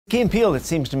Key and Peele, it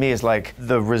seems to me, is like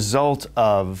the result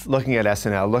of looking at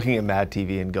SNL, looking at Mad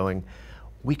TV and going,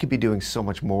 we could be doing so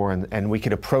much more and we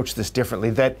could approach this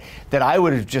differently, that I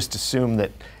would have just assumed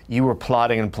that you were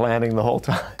plotting and planning the whole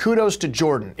time. Kudos to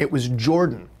Jordan. It was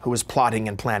Jordan who was plotting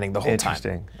and planning the whole time.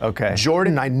 Interesting, okay.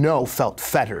 Jordan, I know, felt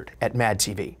fettered at Mad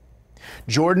TV.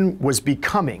 Jordan was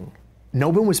becoming,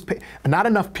 not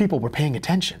enough people were paying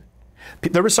attention.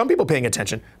 There were some people paying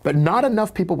attention, but not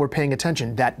enough people were paying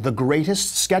attention that the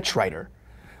greatest sketch writer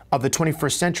of the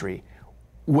 21st century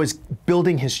was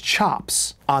building his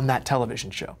chops on that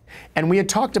television show. And we had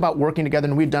talked about working together,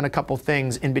 and we'd done a couple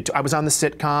things in between. I was on the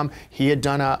sitcom. He had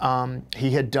done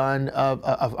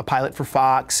a pilot for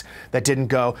Fox that didn't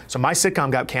go. So my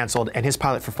sitcom got canceled, and his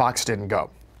pilot for Fox didn't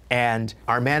go. And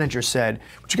our manager said,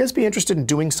 would you guys be interested in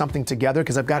doing something together?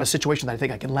 Because I've got a situation that I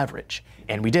think I can leverage.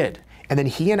 And we did. And then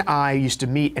he and I used to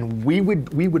meet, and we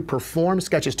would perform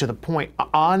sketches to the point,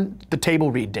 on the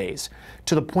table read days,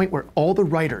 to the point where all the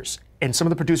writers and some of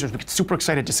the producers would get super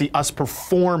excited to see us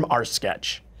perform our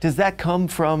sketch. Does that come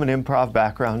from an improv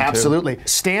background, too? Absolutely.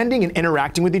 Standing and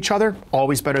interacting with each other,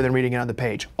 always better than reading it on the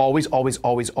page. Always, always,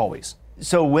 always, always.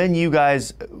 So when you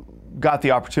guys got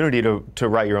the opportunity to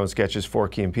write your own sketches for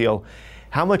Key and Peele,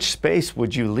 how much space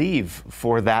would you leave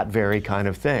for that very kind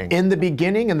of thing? In the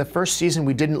beginning, in the first season,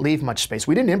 we didn't leave much space.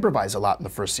 We didn't improvise a lot in the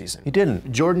first season. You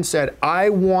didn't? Jordan said, I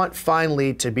want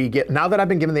finally to now that I've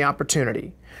been given the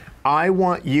opportunity, I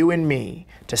want you and me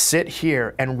to sit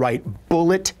here and write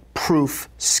bulletproof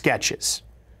sketches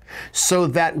so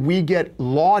that we get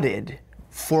lauded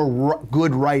for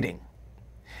good writing.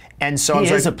 And so he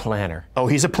is a planner. Oh,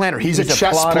 he's a planner. He's a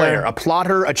chess player, a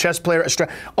plotter, a chess player,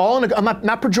 all in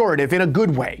not pejorative, in a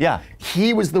good way. Yeah.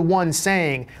 He was the one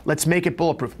saying, let's make it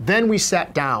bulletproof. Then we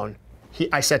sat down.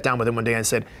 I sat down with him one day and I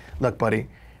said, look, buddy,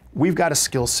 we've got a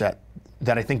skill set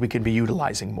that I think we could be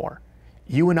utilizing more.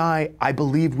 You and I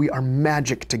believe we are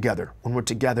magic together when we're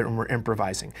together and we're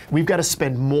improvising. We've got to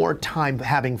spend more time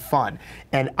having fun.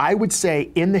 And I would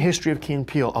say in the history of Key and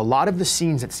Peele, a lot of the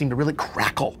scenes that seem to really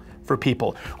crackle for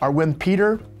people are when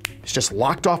Peter is just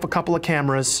locked off a couple of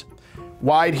cameras,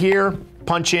 wide here,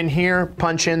 punch in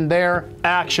there,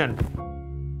 action.